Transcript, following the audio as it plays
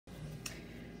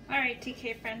Alright,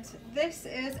 TK friends, this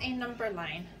is a number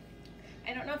line.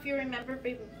 I don't know if you remember,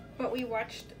 but we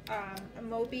watched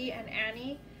Moby and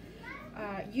Annie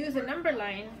use a number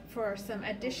line for some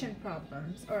addition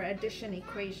problems or addition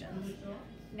equations.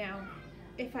 Now,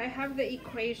 if I have the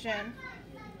equation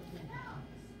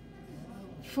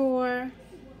 4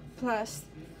 plus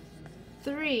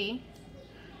 3,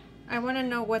 I want to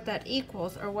know what that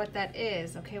equals or what that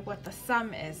is, okay, what the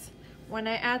sum is. When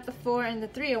I add the 4 and the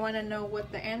 3, I want to know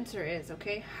what the answer is,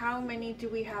 okay? How many do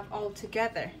we have all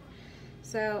together?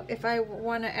 So if I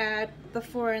want to add the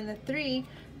 4 and the 3,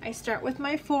 I start with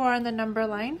my 4 on the number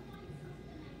line.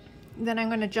 Then I'm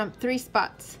going to jump 3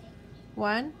 spots.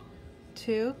 1,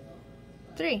 2,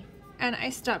 3. And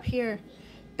I stop here.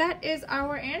 That is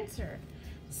our answer.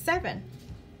 7.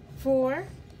 4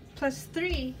 plus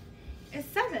 3 is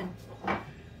 7.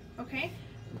 Okay?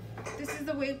 This is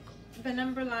the way the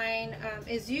number line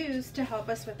is used to help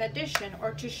us with addition,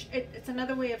 or it's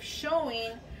another way of showing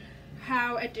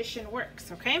how addition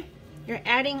works, okay? You're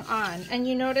adding on, and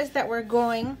you notice that we're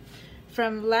going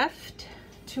from left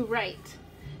to right,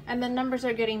 and the numbers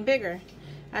are getting bigger.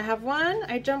 I have 1,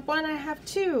 I jump 1, I have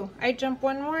 2, I jump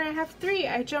 1 more, I have 3,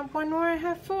 I jump 1 more, I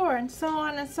have 4, and so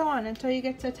on until you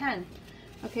get to 10.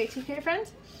 Okay, TK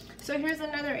friends? So here's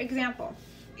another example.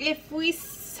 If we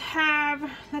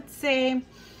have, let's say,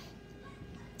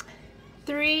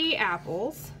 3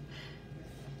 apples,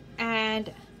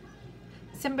 and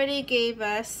somebody gave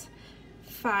us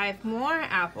 5 more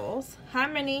apples, how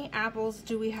many apples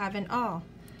do we have in all?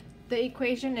 The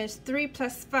equation is 3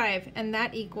 plus 5, and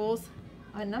that equals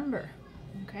a number,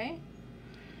 okay?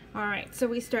 All right, so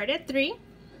we start at 3.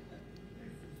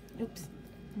 Oops,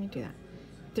 let me do that.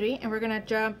 3, and we're gonna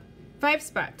jump 5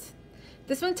 spots.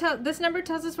 This number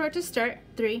tells us where to start,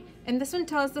 3, and this one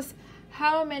tells us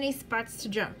how many spots to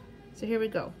jump. So here we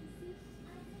go.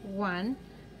 1,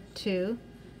 2,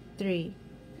 3,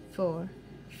 4,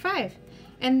 5.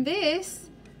 And this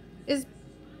is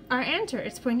our answer.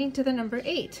 It's pointing to the number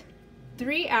 8.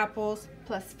 3 apples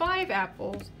plus 5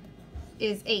 apples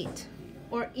is 8,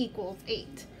 or equals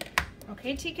 8.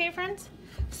 Okay, TK friends?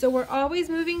 So we're always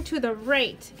moving to the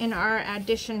right in our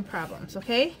addition problems,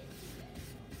 okay?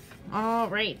 All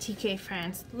right, TK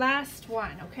friends, last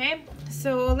one, okay?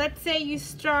 So let's say you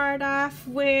start off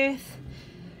with,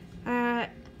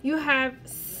 you have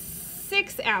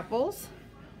 6 apples,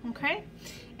 okay?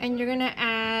 And you're gonna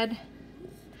add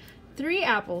 3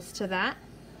 apples to that.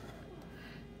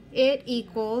 It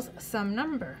equals some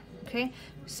number, okay?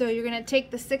 So you're gonna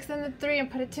take the 6 and the 3 and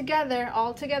put it together,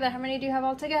 all together. How many do you have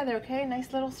all together, okay?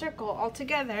 Nice little circle, all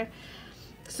together.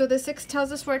 So the 6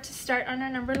 tells us where to start on our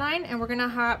number line, and we're gonna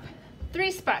hop 3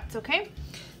 spots, okay?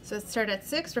 So let's start at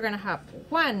 6, we're gonna hop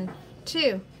 1,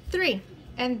 2, 3,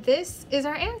 and this is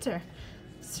our answer.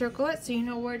 Circle it so you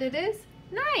know what it is,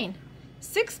 9.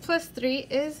 6 plus 3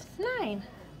 is 9,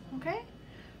 okay?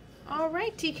 All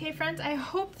right, TK friends, I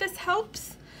hope this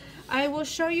helps. I will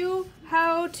show you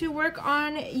how to work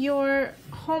on your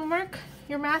homework,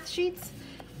 your math sheets,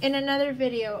 in another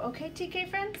video, okay, TK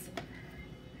friends?